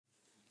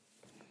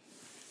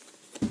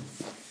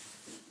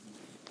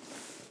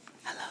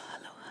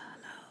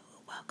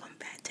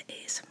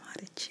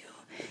ASMRTheChew,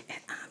 and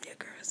I'm your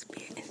girl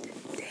Spirit, and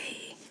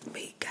today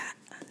we got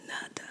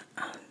another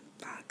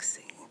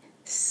unboxing.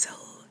 So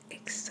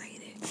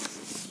excited.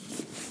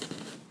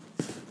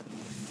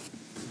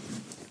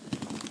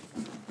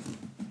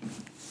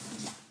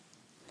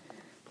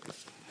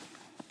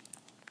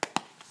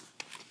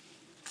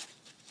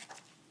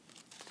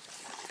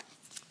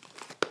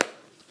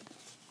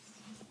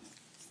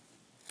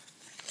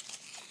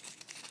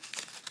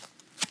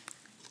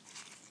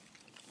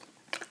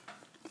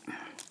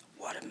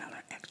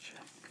 Watermelon extra.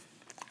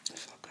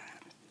 So good.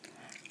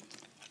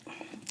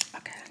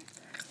 Okay,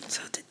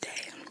 so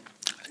today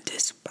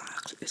this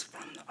box is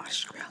from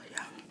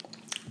Australia,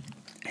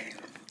 and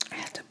I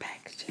have the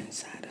package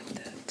inside of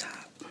the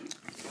top.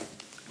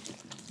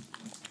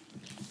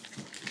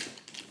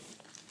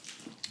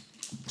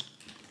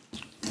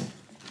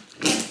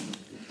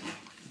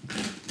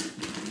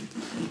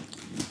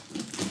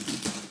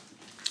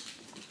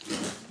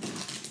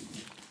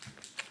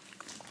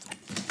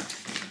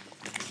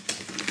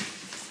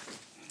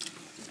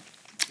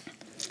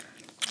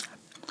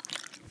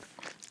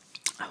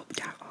 I hope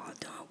y'all all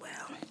doing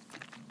well.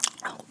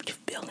 I hope you're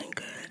feeling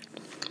good.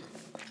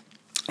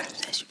 And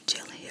since you're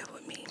chilling here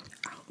with me,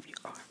 I hope you're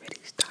already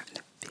starting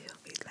to feel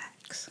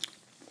relaxed.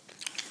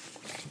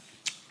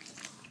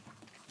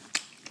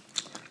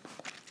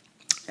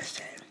 It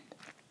said,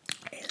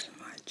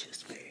 ASMRTheChew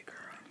Spirit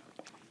Girl,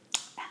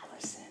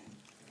 Allison.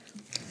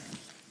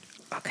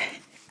 Okay,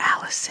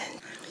 Allison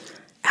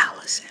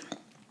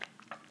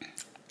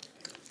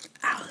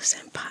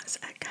Potts,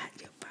 I got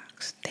your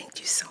box. Thank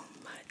you so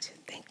much.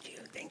 Thank you.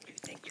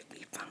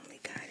 We finally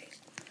got it.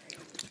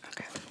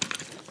 Okay.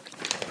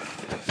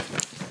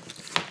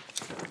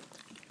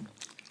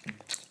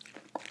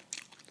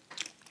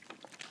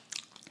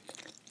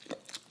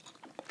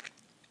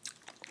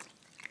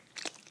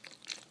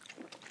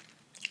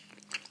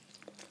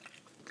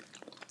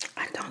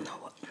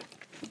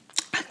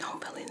 I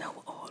don't really know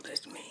what all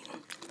this means.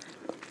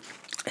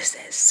 It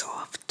says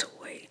soft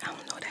toy. I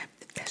don't know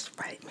that's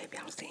right. Maybe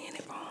I'm saying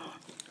it wrong.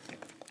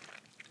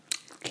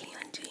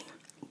 Candy,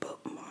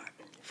 bookmark,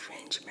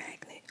 fringe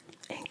magnet,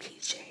 and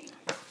keychain.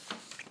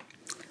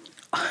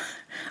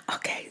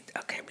 Okay,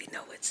 we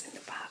know what's in the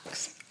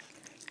box.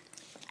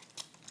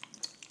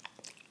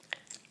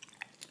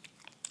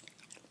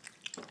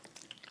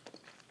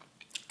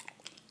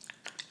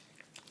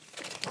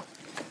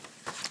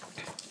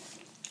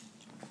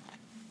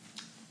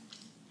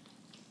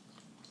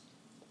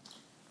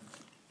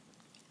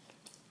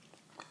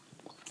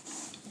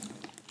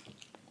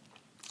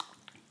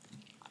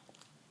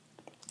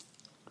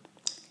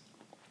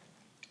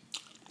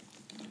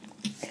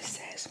 It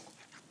says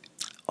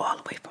all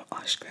the way from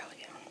Australia.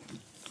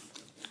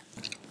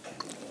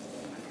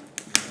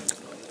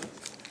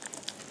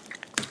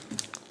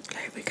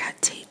 Okay, we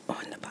got tape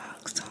on the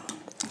box, so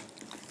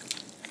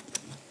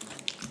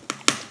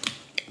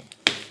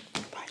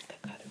I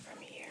could cut it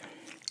from here.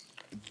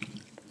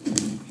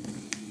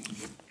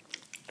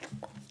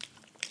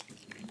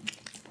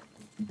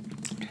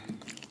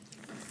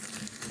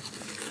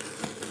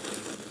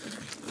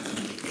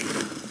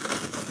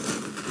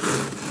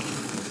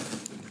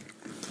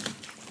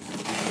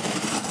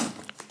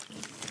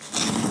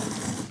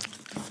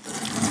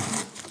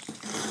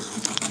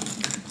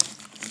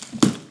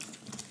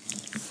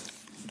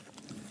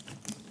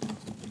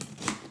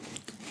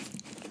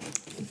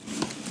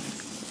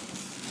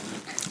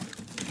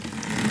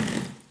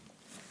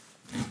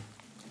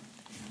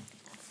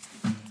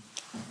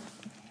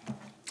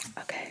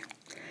 Okay,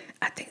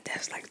 I think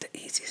that's like the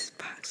easiest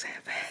box I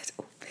ever had to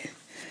open.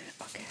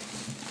 Okay,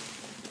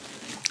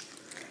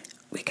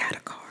 we got a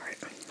card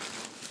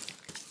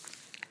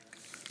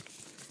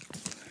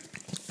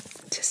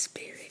to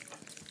Spirit.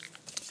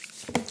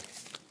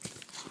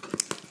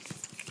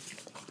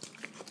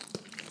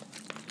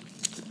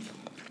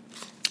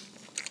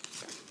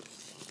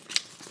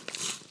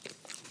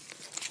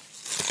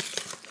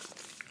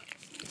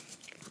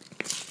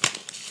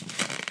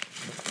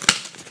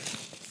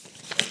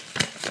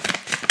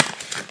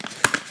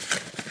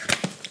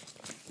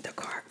 The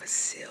card was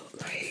sealed,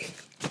 right?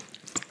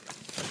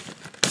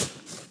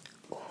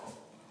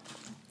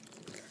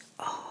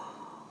 Oh,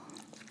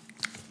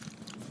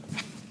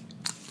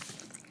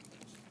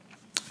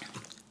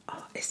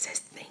 it says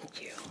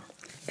thank you.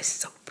 It's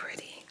so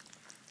pretty.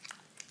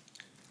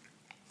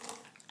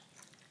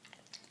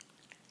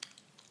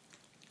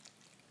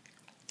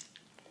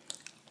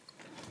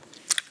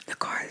 The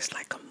card is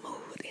like a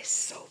mood. It's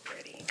so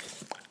pretty.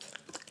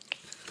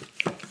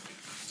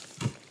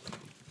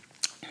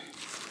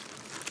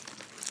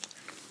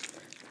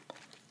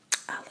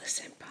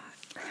 Allison Pot.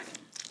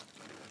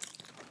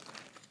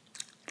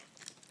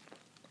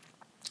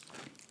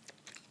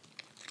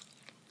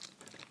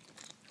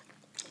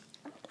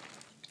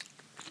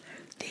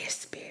 Dear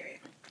Spirit,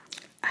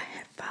 I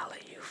have followed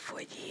you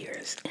for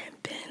years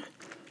and been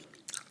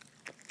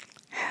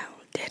how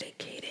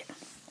dedicated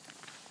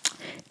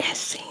and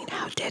seen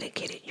how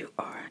dedicated you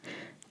are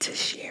to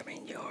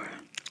sharing your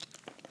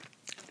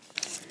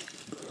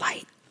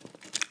light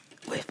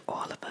with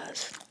all of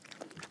us.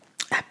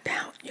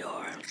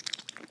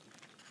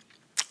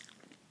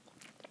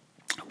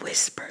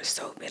 whisper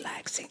so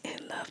relaxing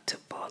and love to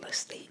fall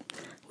asleep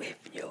with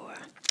your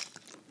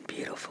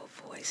beautiful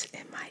voice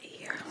in my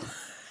ear.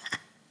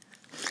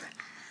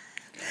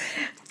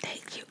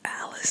 Thank you,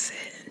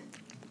 Allison.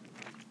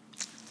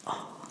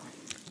 Oh.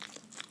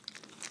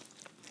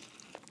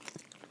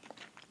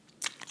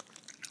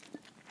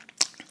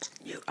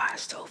 You are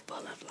so full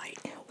of light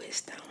and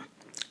wisdom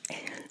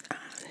and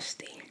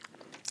honesty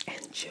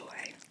and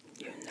joy.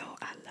 You know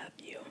I love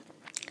you.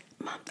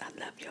 I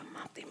love your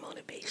monthly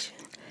motivation.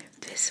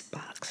 This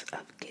box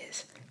of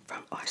gifts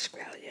from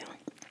Australia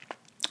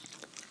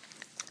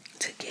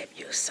to give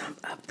you some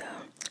of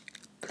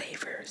the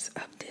flavors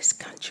of this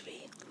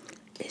country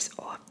is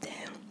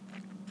often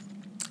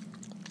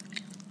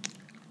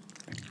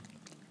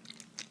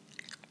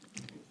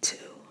to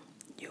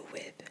you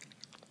with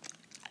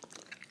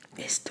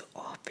is to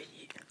offer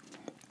you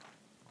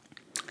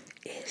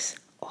is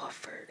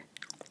offered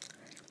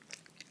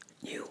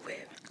you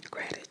with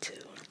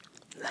gratitude,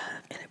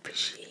 love, and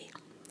appreciation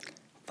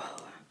for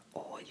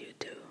all you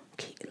do.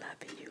 Keep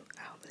loving you,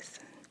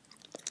 Allison.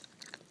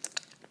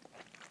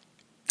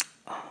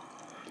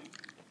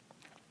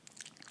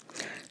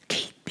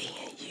 Keep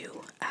being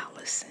you,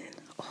 Allison.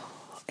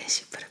 Oh, and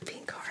she put a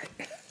pink heart.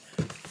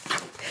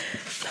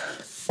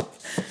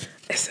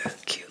 It's a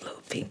cute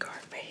little pink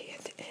heart right here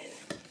at the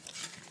end.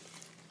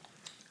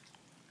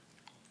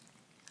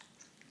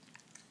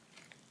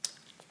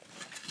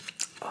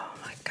 Oh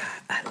my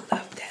God, I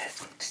love that.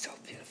 So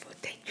beautiful.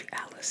 Thank you,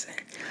 Allison.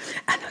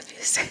 I know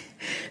you said,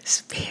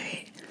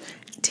 Spirit,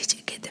 did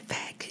you get the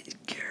package?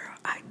 Girl,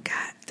 I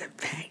got the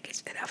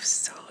package and I'm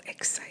so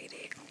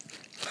excited.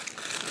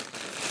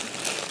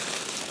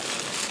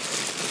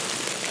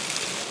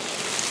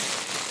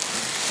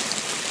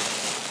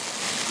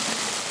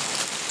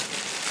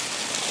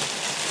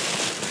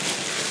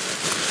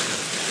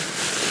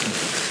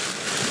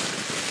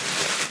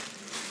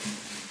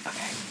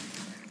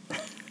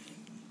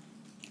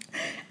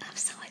 I'm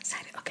so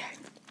excited. Okay.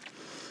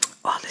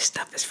 All this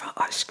stuff is from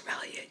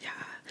Australia, y'all.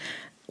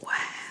 Wow.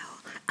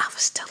 I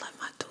was telling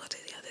my daughter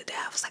the other day,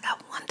 I was like, I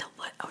wonder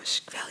what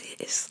Australia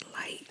is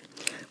like.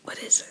 What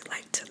is it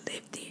like to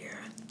live there?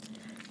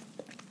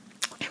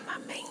 And my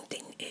main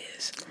thing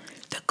is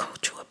the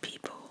cultural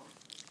people.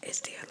 Is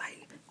there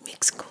like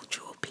mixed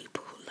cultural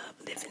people who love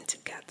living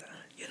together?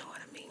 You know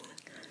what I mean?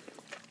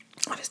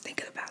 I was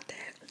thinking about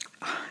that.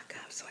 Oh my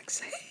God, I'm so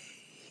excited.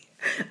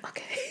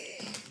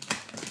 Okay.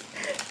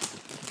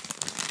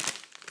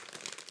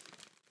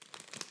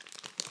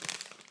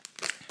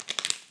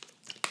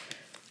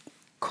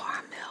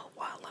 Caramel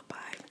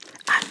Wallaby.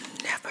 I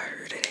never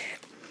heard of that.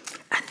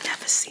 I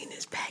never seen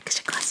this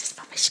package because it's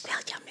from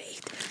Australia made.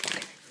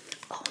 Okay.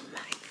 Oh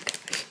my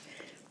gosh.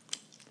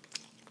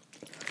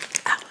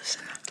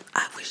 Allison,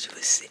 I wish you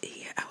would sit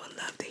here. I would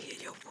love to hear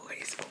your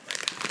voice. Oh my God.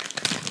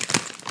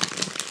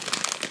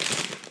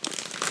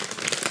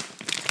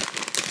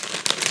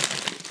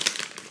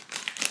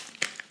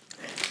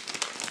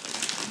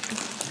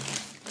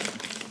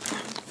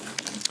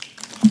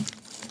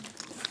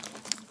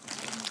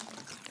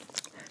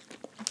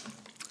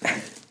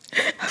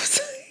 I'm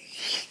sorry.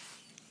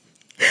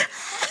 I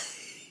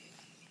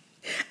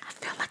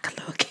feel like a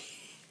little kid.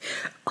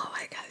 Oh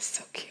my God, it's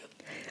so cute.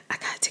 I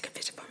gotta take a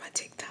picture for my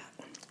TikTok.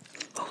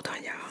 Hold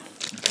on, y'all.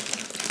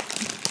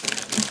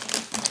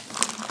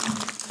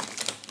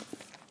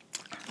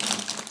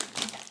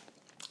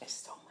 It's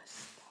so much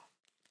stuff.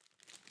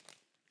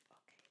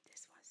 Okay,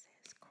 this one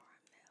says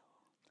caramel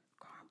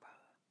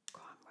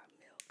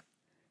milk,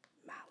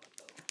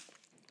 Malibu.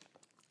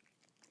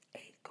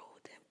 A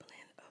golden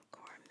blend of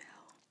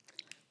caramel,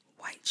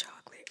 white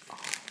chocolate. Oh,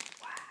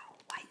 wow,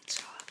 white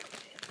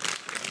chocolate.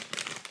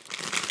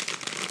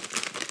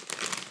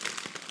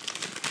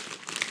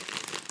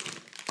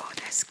 Oh,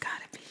 that's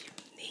gotta be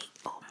unique.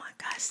 Oh my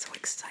God, so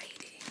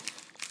exciting.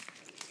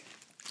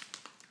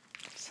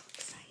 So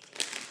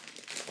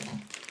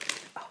exciting.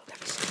 Oh, let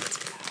me show this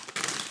guy.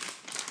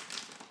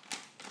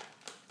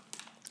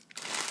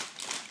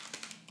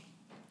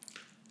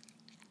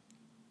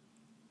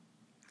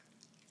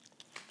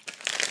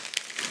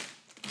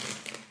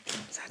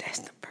 So that's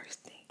the first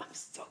thing. I'm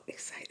so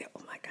excited.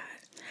 Oh my God.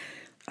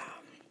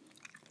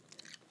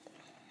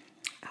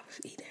 I was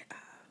eating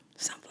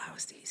sunflower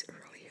seeds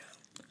earlier.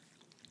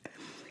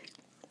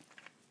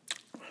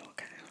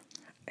 Okay.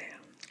 And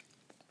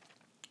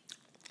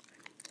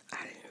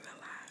I didn't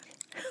realize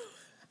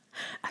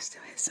I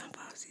still had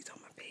sunflower seeds on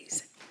my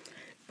face.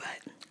 But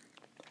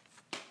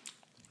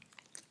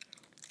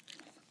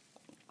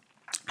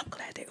I'm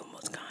glad they're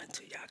almost gone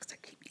too, y'all, because I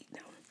keep eating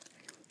them.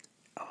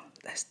 Oh,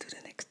 let's do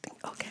the next thing.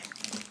 Okay.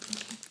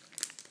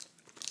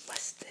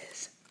 What's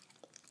this?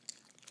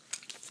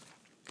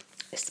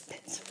 It's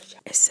pencil.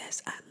 It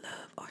says, I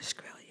love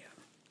Australia.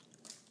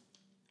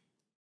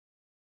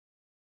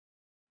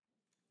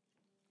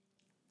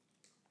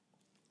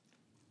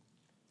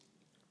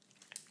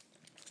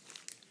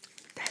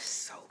 That's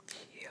so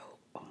cute.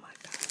 Oh my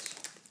gosh.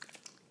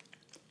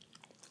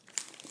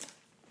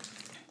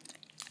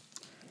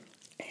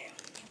 And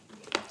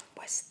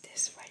what's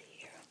this right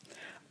here?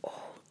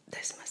 Oh,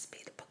 this must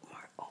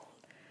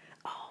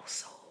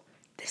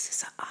this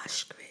is an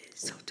ostrich.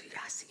 So do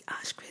y'all see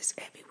ostriches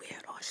everywhere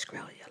in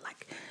Australia?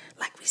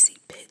 Like we see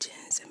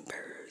pigeons and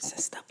birds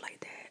and stuff like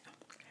that.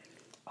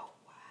 Oh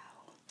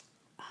wow.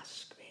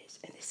 Ostrich.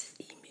 And this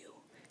is emu.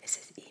 It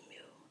says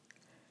emu.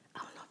 I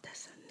don't know if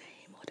that's a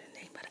name or the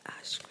name of the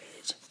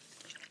ostrich.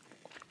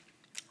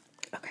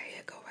 Okay,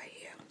 here go right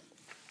here.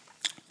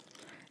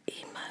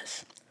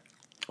 Emus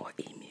or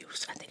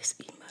emus, I think it's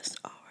emus,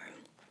 are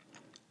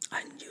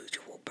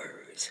unusual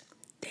birds.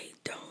 They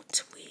don't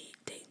tweet,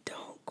 they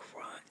don't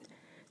grunt,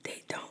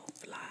 they don't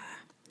fly.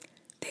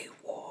 They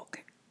walk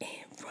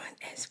and run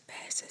as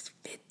fast as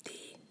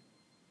 50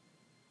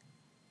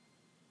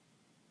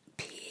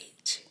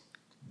 ph.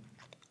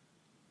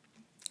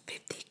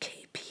 50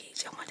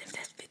 kph. I wonder if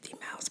that's 50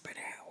 miles per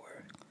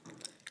hour.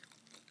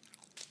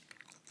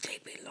 They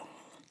belong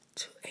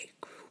to a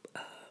group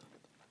of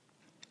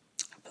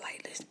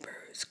flightless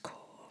birds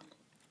called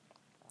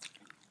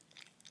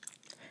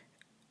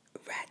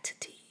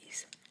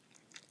ratites,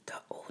 the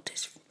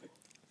oldest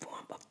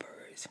form of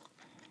birds.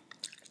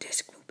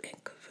 This group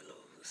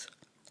includes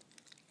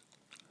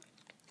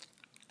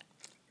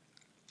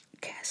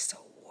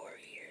castle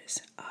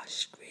warriors,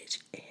 ostrich,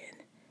 and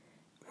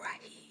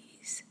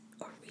rahis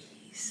or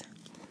rees.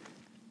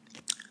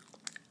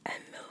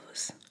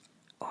 Emus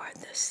are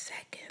the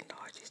second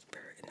largest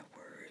bird in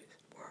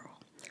the world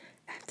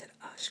after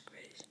the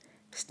ostrich,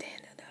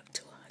 standing up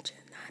to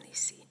 190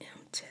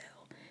 cm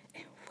tail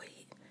and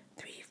weight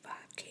 35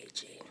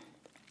 kg.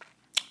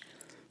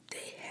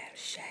 They have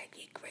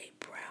shaggy gray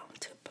brown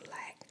to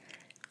black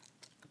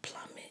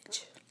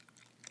plumage.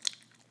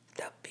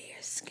 The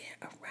bare skin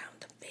around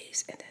the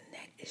face and the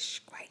neck is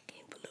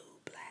striking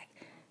blue-black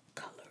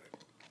colored.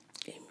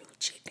 Emu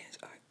chickens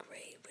are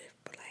gray with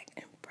black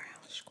and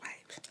brown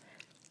stripes,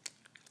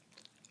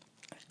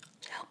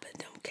 helping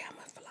them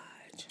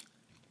camouflage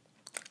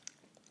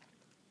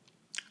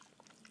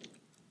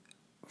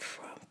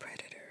from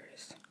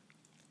predators.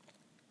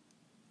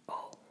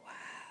 Oh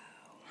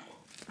wow.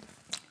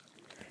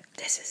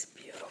 This is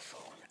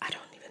beautiful. I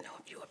don't even know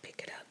if you will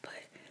pick it up, but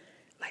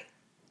like,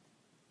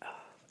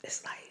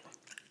 it's like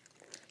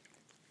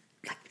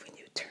when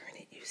you turn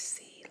it, you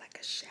see like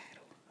a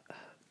shadow of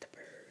the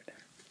bird.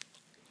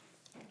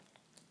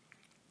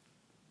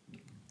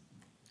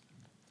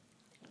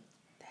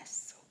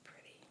 That's so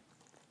pretty.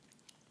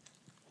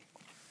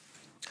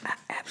 I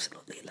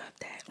absolutely love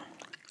that.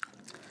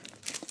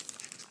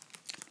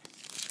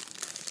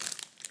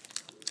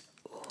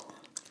 Ooh.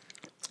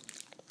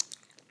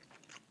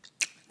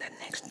 The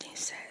next thing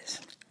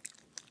says,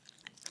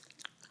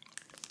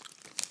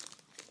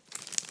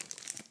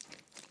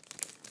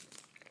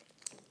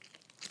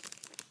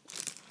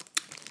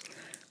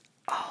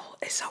 oh,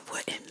 it's a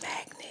wooden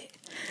magnet.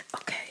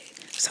 Okay,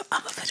 so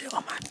I'm gonna put it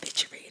on my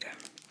refrigerator.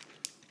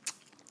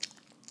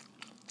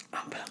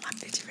 I'm gonna put it on my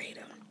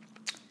refrigerator.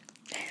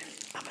 And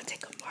I'm gonna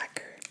take a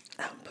marker.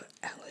 I'm gonna put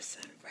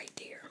Allison right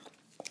there.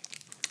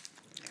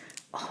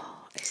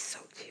 Oh, it's so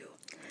cute.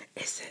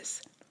 It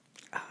says,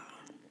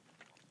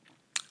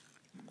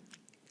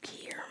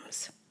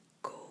 Kierms,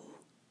 Gold,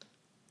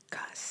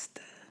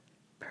 Costa,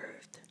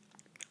 Perth,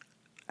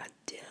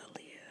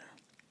 Adelia,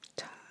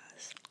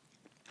 Taz,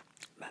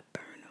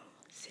 Maberno,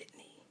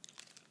 Sydney,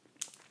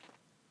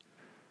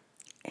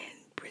 and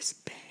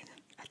Brisbane.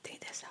 I think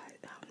that's how, I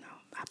don't know.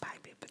 I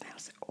probably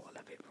pronounced all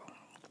of it wrong.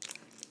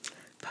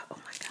 But oh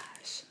my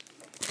gosh.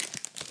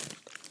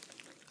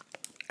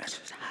 This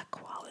was high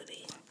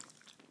quality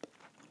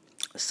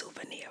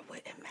souvenir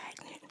wooden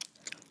magnet.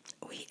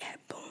 We at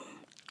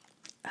Boom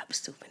Up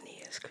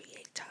Souvenirs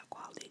create top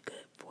quality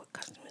good for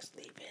customers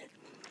leaving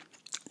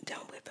them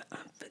with an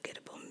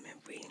unforgettable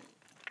memory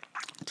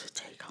to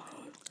take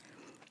home.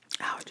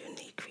 Our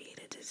unique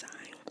creative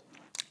design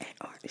and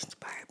art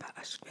inspired by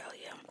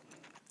Australia,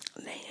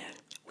 land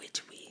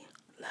which we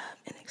love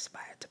and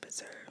aspire to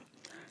preserve.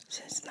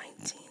 Since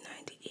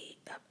 1998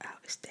 of our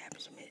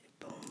establishment,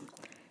 Boom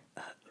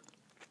Up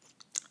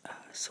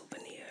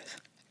Souvenirs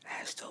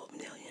has sold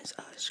millions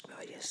of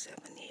Australian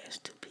souvenirs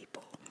to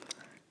people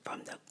from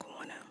the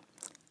corner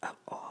of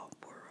all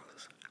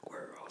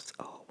worlds,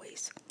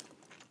 always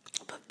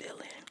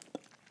fulfilling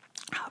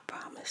our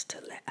promise to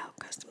let our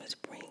customers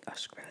bring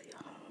Australia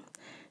home.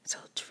 So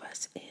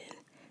trust in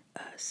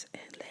us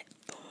and let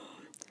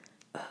Boom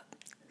Up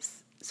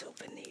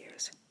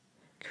Souvenirs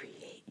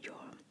create your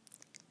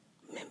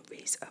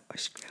memories of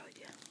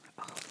Australia.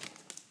 Oh,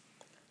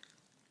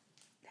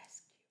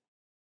 that's cute.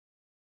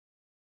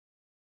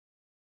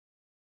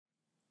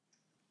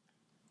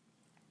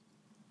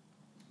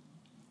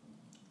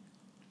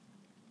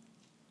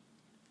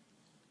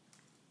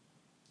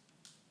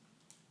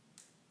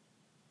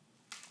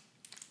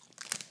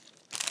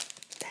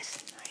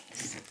 That's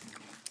nice.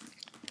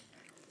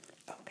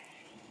 Okay.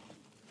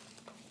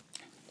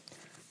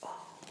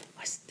 Oh,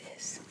 what's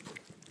this?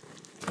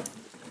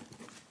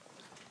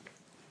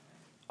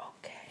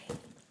 Okay.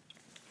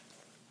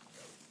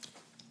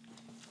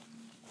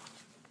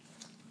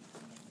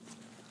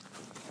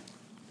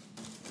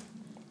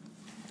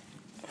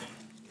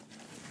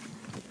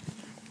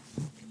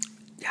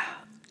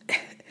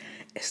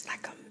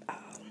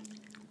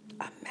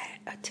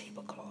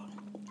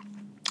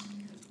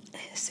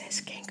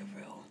 says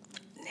kangaroo,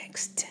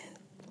 next 10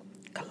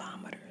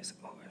 kilometers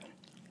or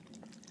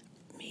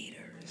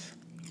meters.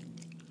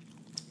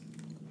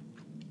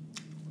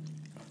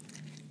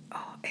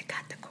 Oh, it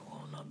got the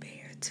koala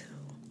bear too.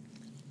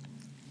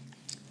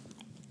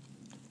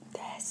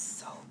 That's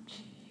so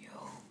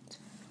cute.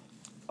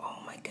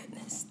 Oh my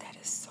goodness, that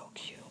is so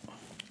cute.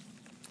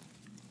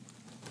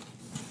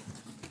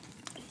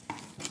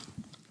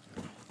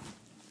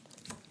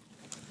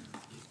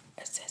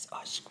 It says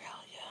Australia.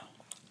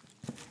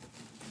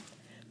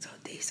 So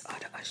these are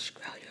the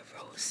Australia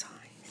road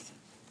signs.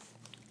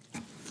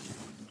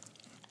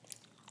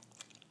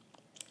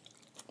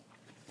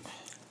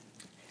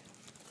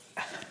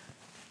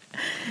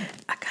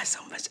 I got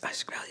so much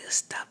Australia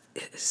stuff.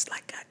 It's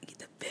like I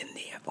either been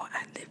there or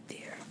I lived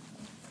there.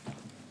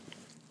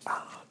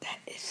 Oh, that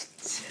is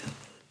too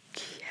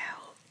cute.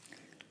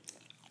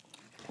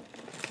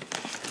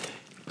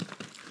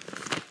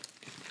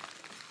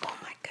 Oh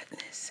my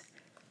goodness.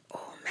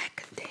 Oh,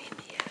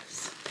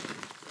 macadamias.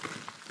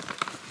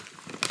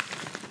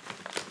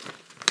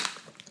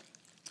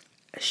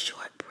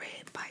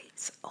 Shortbread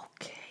bites.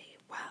 Okay,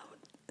 wow.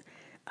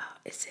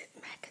 Is it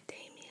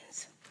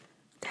macadamias?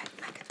 That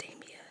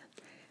macadamia.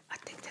 I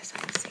think that's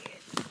how you say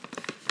it.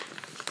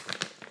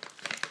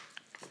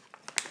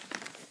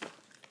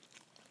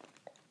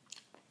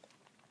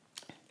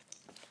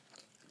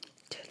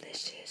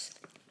 Delicious,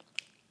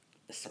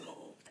 smooth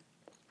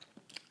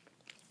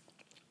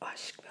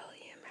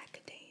Australian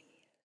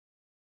macadamia.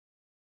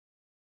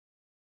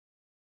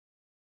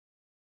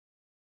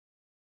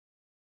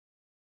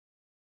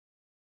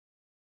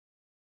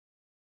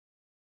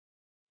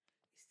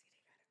 You see,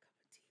 they got a cup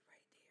of tea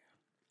right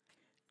there.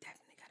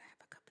 Definitely gotta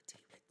have a cup of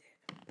tea with it.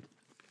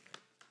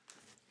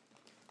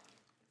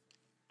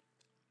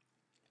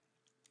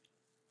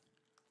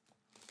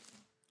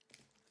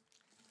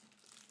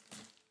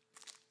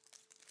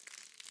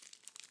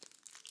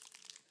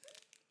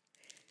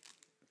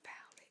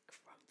 Valid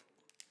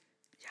crumble.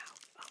 Y'all,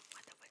 I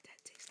wonder what that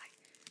tastes like.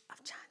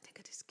 I'm trying to think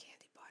of this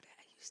candy bar that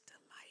I used to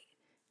like.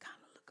 Kind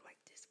of look like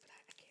this, but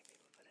I can't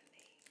remember the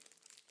name.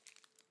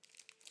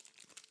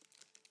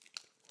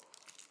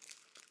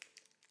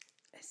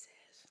 It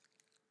says,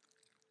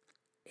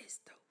 it's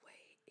the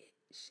way it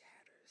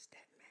shatters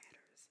that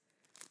matters.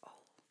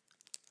 Oh,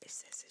 it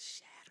says it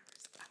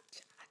shatters.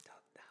 I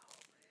don't know.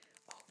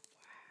 Oh,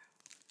 wow.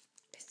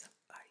 It's a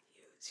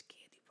huge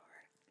candy bar.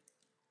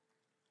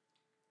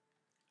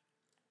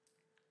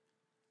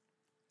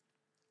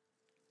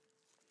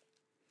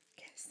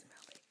 Can't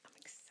smell it. I'm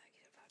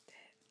excited about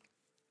that.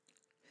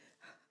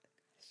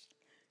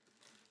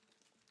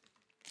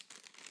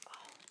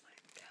 Oh my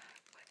God,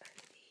 what are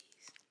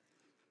these?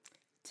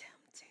 Tim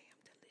Tam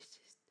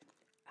delicious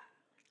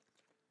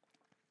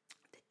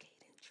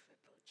decadent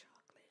triple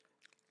chocolate.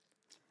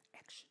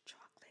 Extra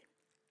chocolate,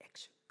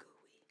 extra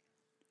gooey.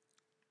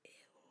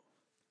 Ew.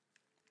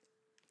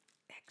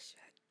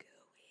 Extra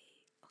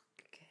gooey.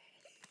 Okay.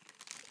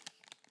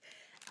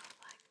 Oh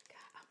my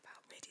God, I'm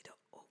about ready to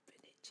open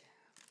it,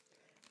 child.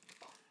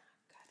 Oh my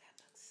God, that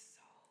looks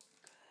so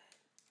good.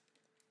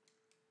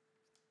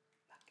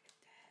 Look at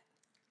that.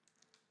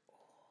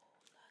 Oh,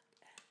 look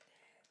at that.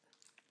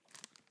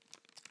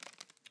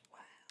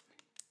 Wow.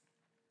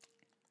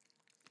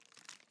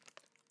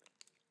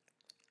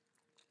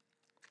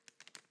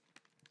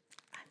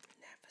 I've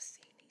never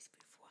seen these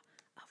before.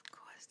 Of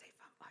course, they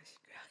from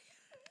Australia.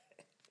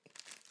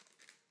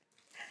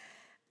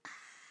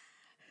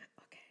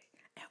 Okay,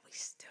 and we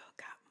still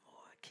got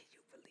more. Can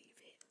you believe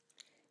it?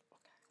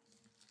 Okay.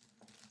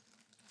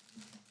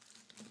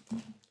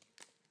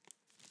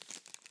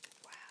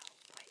 Wow,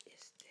 what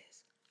is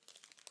this?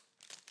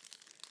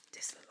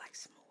 This looks like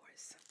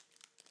s'mores.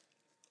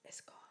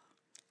 It's called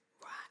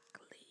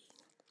Broccoli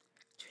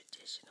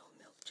Traditional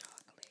Milk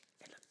Chocolate.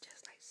 It looks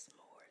just like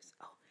s'mores.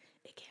 Oh,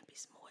 it can't be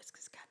s'mores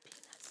because it's got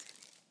peanuts in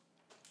it.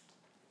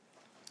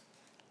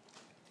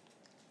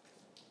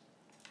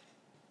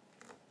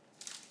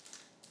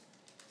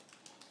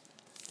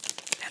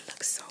 That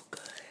looks so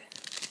good.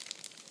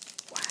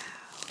 Wow.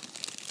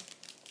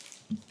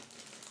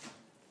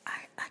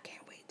 I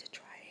can't wait to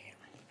try it.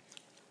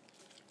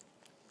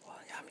 Well,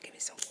 y'all give me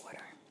some water.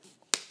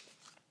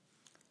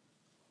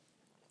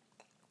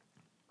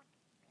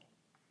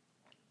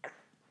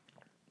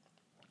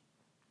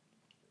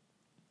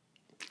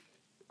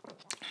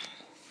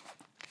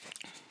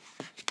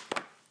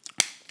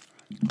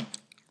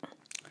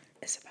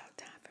 It's about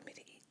time for me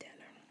to eat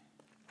dinner.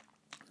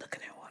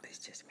 Looking at all this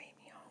just made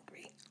me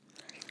hungry.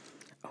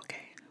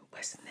 Okay,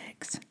 what's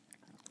next?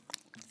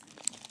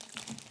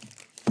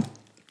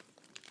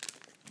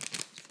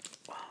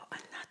 Oh,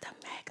 another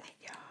magnet,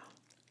 y'all.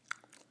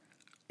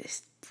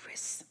 It's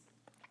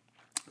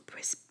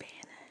Brisbane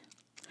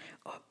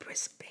or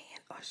Brisbane,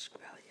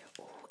 Australia.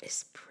 Oh,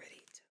 it's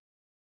pretty too.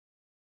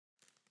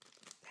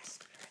 That's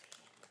pretty.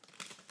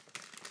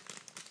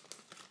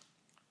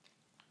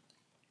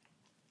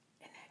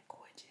 Isn't that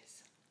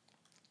gorgeous?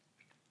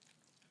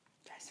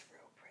 That's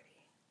real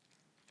pretty.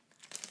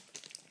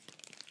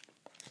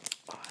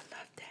 Oh, I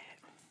love that.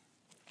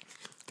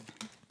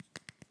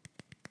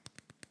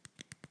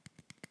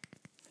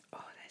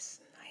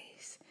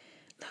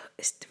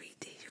 it's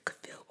 3D. You could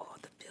feel all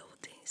the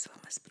buildings, so it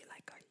must be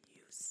like a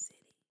huge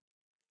city.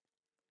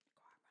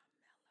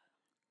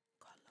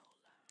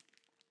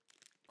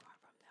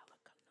 Caramella,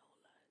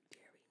 canola,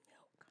 dairy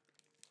milk.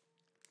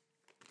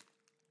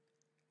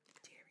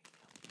 Dairy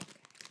milk,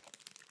 okay.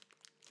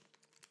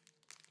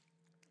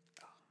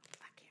 Oh,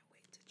 I can't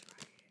wait to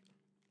try it.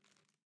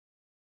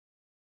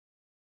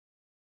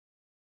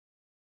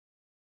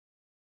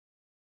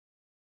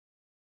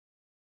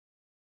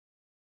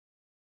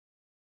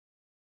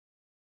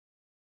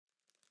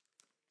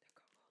 The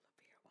Corolla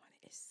bear on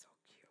it is so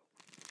cute.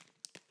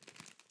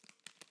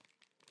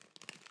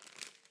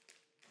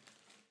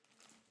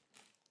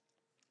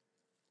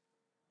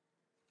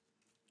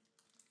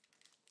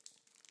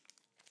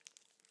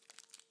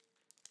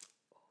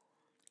 Oh,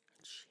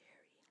 cherry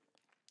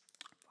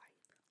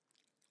ripe.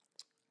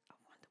 I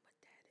wonder what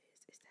that is.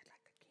 Is that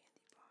like a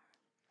candy bar?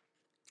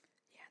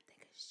 Yeah, I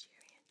think it's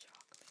cherry and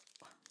chocolate.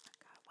 Oh my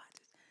God, why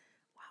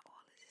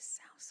all of this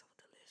sounds so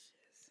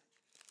delicious?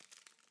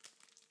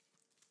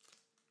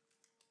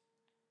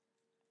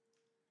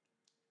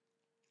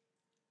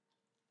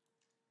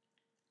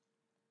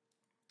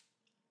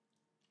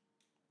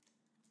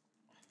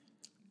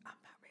 I'm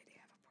about ready to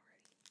have a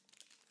party.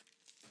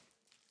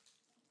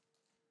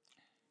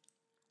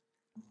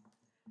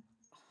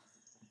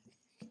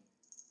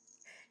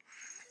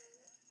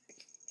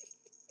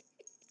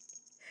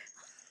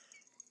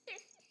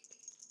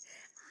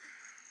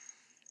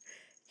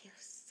 You're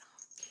so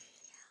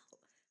cute.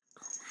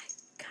 Oh my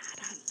God,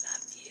 I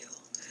love you.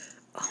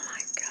 Oh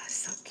my God,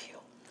 so cute.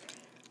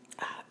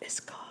 It's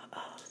called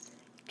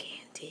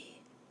Candy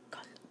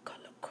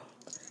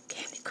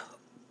Candy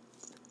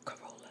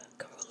Corolla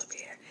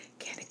Bear.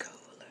 Candy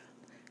Corolla.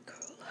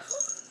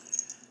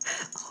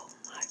 Oh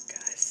my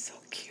God, so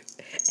cute.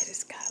 And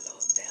it's got a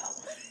little bell.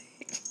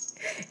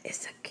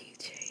 It's a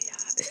keychain,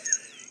 y'all.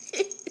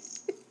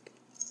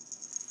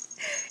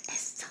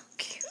 It's so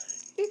cute.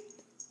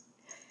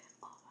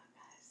 Oh my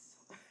God,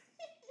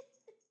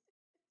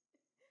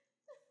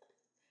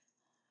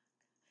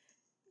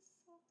 it's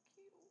so so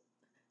cute.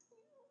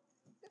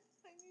 You're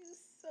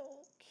so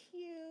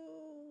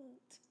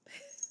cute.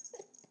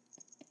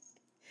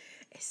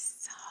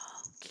 It's so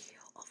cute.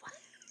 Oh my.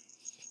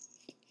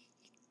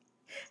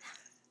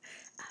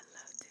 I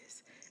love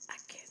this. I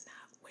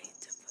cannot wait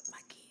to put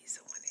my keys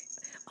on it.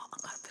 Oh, I'm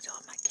gonna put it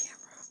on my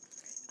camera.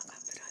 I'm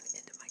gonna put it on the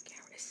end of my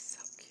camera. It's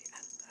so cute.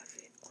 I love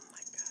it. Oh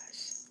my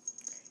gosh.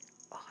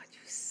 Oh,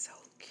 you so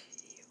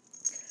cute.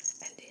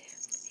 And then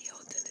he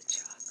holding the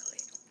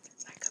chocolate,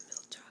 like a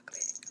milk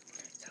chocolate.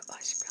 So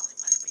Australia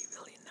must be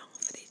really known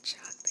for their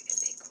chocolate and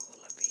their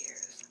koala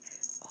bears.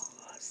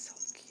 Oh, so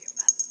cute.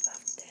 I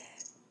love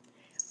that.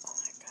 Oh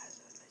my gosh,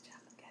 let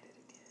y'all look at it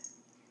again.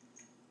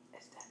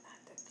 Is that not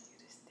the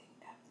cutest thing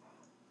ever?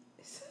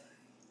 It's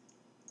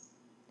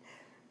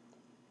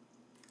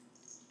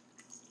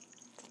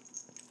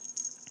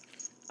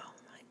oh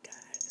my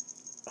God.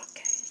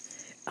 Okay.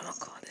 I'm gonna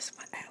call this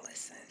one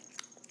Allison.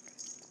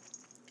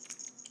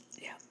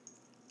 Yep.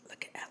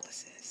 Look at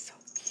Allison. It's so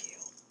cute.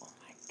 Oh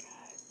my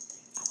God.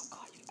 I'm gonna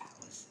call you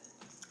Allison.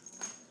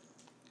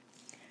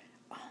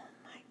 Oh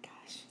my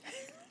gosh.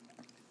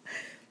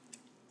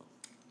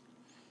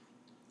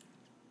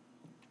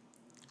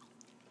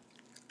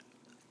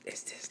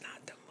 Is this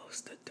not the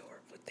most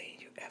adorable thing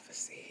you ever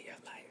see in your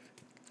life?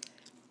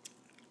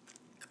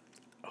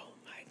 Oh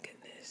my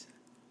goodness.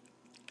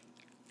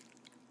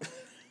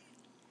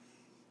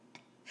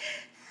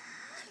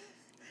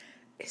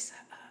 It's a,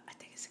 I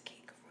think it's a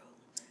kangaroo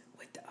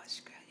with the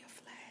Australia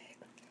flag.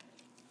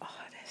 Oh,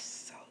 that's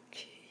so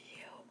cute.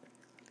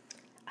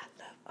 I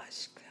love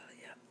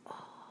Australia.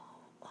 Oh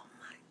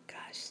my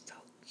gosh, so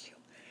cute.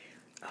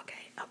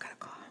 Okay, I'm gonna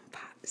call them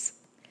Pops.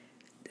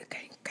 The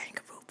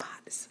kangaroo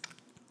Pops.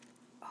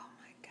 Oh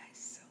my gosh,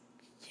 so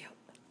cute.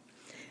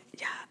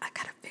 Yeah, I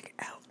gotta figure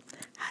out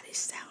how they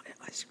sound in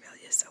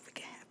Australia so we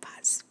can have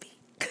Pops speak.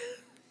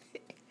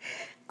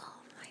 Oh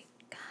my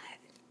God,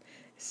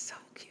 so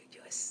cute.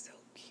 You are so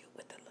cute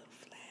with the little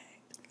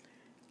flag.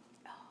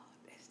 Oh,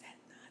 is that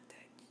not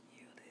the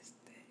cutest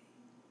thing?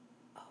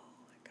 Oh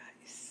my God,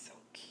 you're so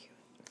cute.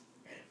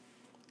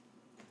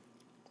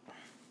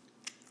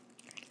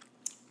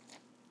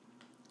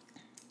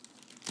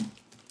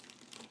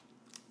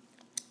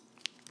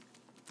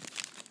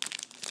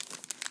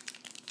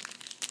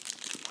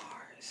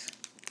 Mars.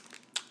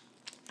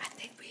 I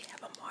think we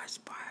have a Mars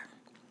bar.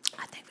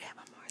 I think we have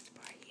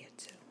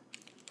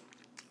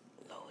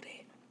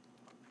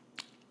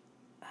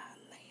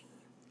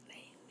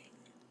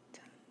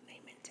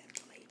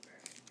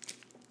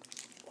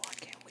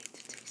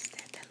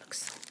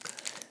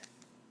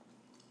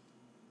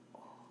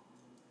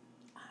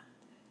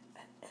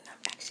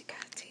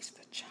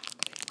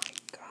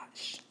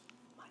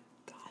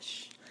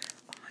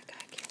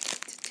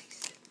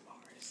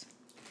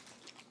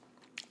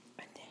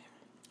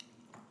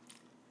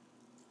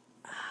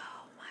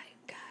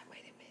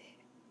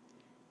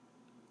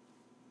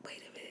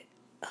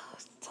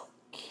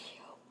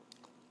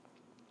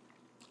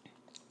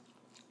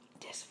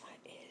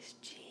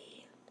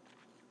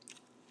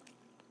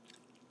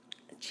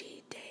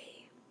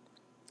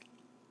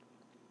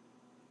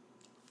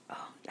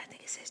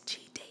says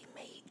cheat day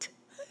mate.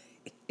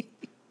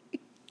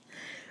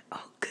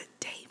 Oh, good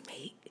day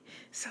mate.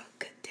 So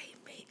good day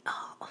mate.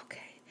 Oh,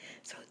 okay.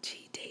 So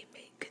cheat day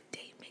mate, good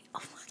day mate.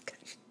 Oh my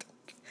gosh,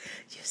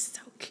 you're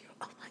so cute.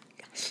 Oh my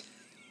gosh.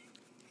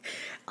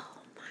 Oh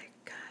my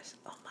gosh.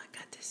 Oh my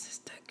god, this is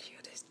the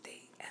cutest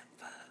thing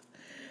ever.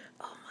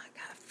 Oh my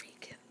god, I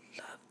freaking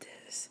love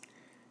this.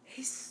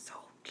 He's so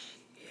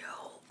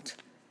cute.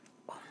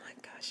 Oh my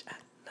gosh, I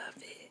love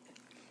it.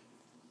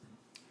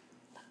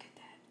 Look at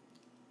that.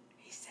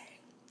 He's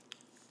saying,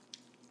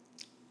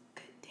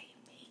 good day,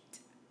 mate.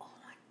 Oh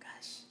my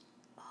gosh.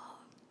 Oh,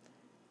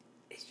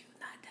 is you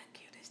not the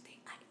cutest thing?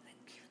 I'm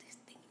the cutest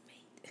thing,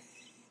 mate.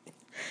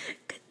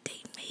 Good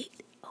day,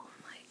 mate. Oh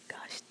my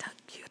gosh, the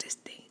cutest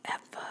thing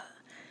ever.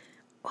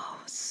 Oh,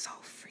 so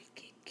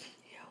freaking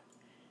cute.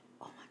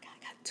 Oh my god,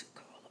 I got 2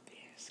 koala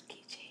bears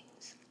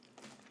keychains.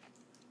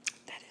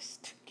 That is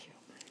too cute.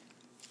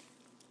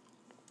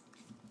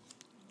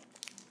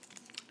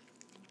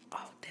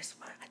 Oh, this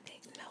one I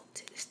think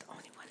melted. It's the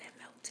only one that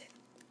melted.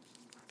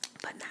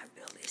 But not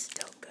really. It's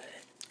still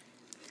good.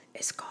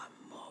 It's called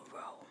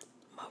Moro.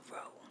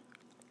 Moro.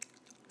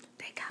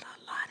 They got a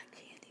lot of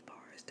candy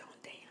bars,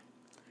 don't they?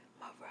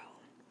 Moro.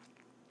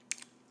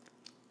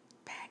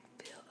 Pack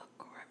filled of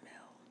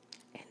caramel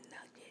and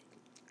nugget.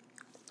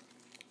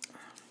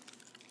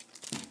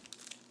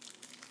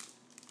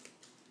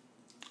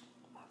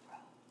 Moro.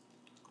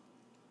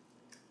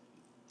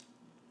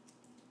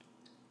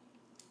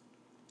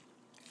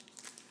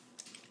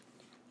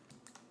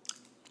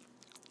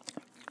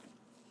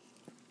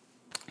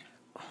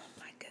 Oh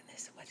my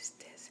goodness, what is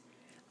this?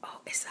 Oh,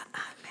 it's an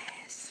eye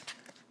mask.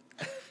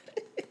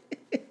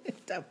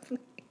 Stop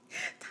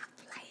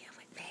playing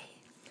with me.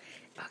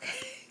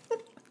 Okay.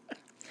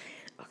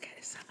 Okay,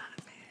 it's an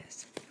eye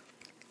mask.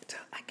 So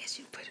I guess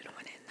you put it on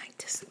at night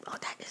to sleep. Oh,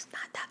 that is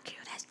not that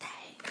cute. That's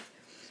dang.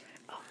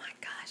 Oh my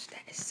gosh,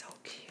 that is so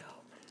cute.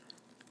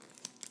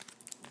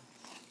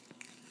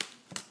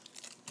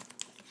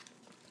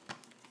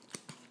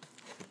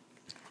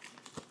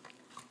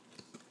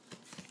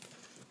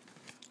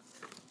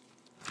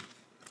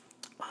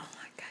 Oh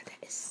my god,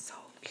 that is so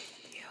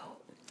cute.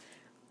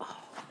 Oh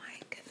my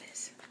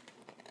goodness.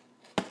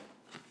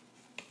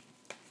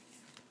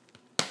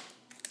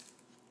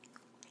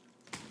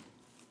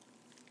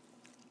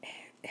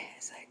 And it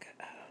has like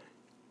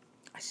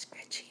a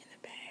scratchy in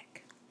the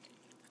back.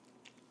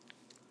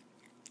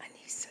 I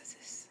need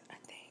scissors, I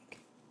think.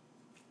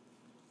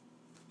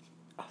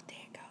 Oh, there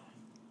you go.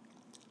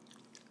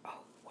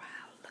 Oh wow,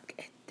 look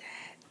at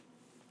that.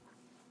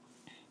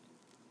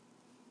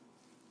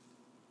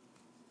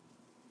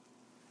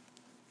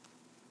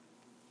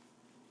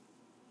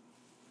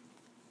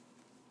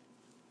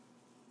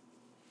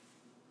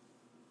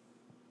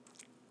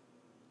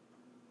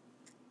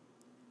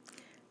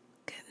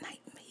 Good night,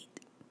 mate.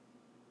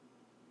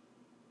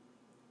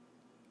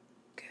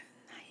 Good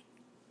night,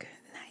 good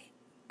night,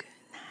 good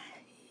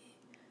night.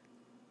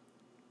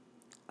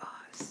 Oh,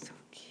 it's so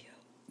cute.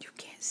 You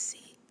can't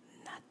see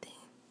nothing.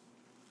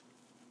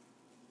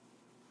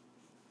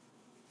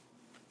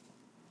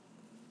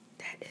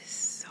 That is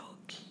so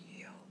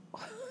cute.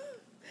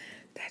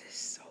 That is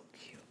so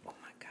cute. Oh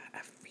my god, I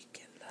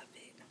freaking love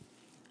it.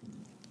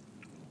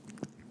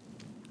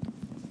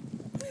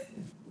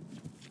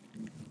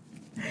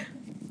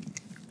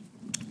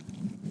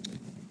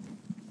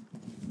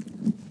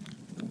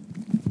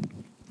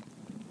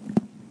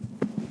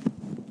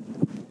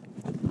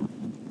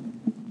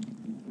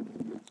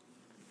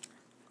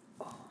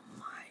 Oh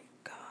my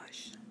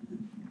gosh.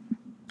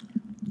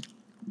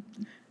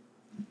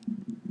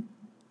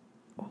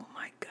 Oh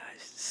my gosh,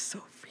 so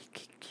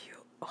freaking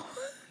cute. Oh.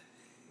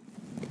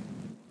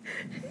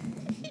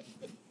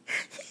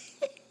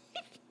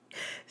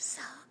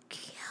 So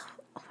cute.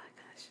 Oh my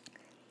gosh.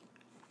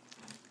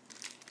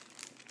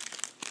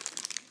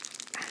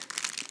 And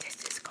this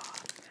is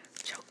called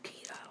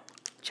Choquita,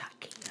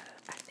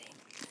 I think.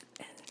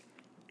 And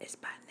it's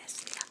by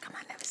Nestle. How come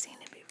I never seen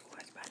it before?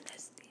 It's by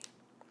Nestle.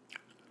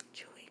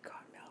 Chewy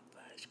caramel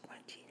fudge,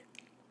 crunchy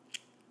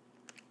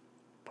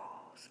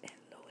balls, and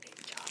loaded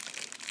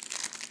chocolate.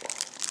 Oh,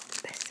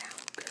 that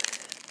sounds good.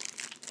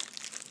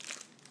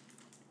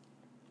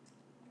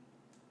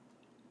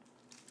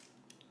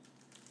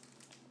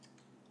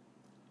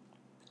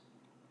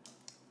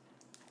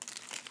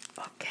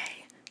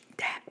 Okay,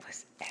 that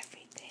was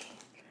everything.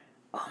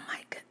 Oh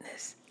my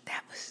goodness,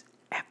 that was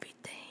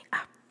everything.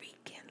 I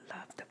freaking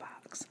love the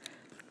box.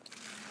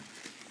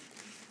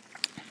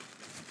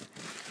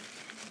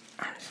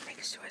 I'm just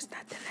making sure it's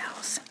nothing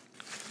else.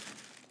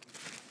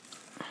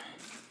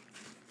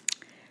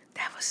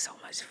 That was so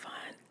much fun.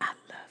 I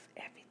love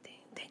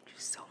everything. Thank you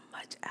so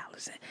much,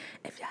 Allison.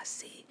 If y'all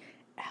see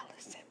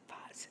Allison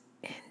Potts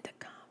in the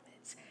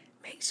comments,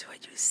 make sure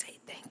you say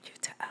thank you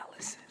to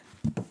Allison.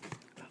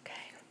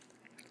 Okay?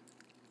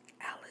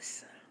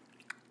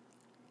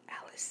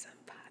 Allison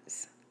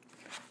Potts.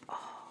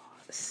 Oh,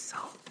 so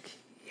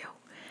cute.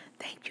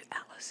 Thank you,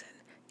 Allison.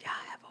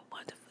 Y'all have a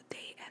wonderful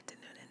day,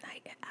 afternoon, and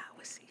night, and I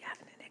will see y'all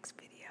in the next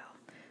video.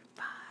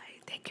 Bye.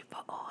 Thank you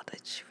for all the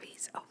treats.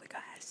 is over,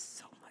 guys.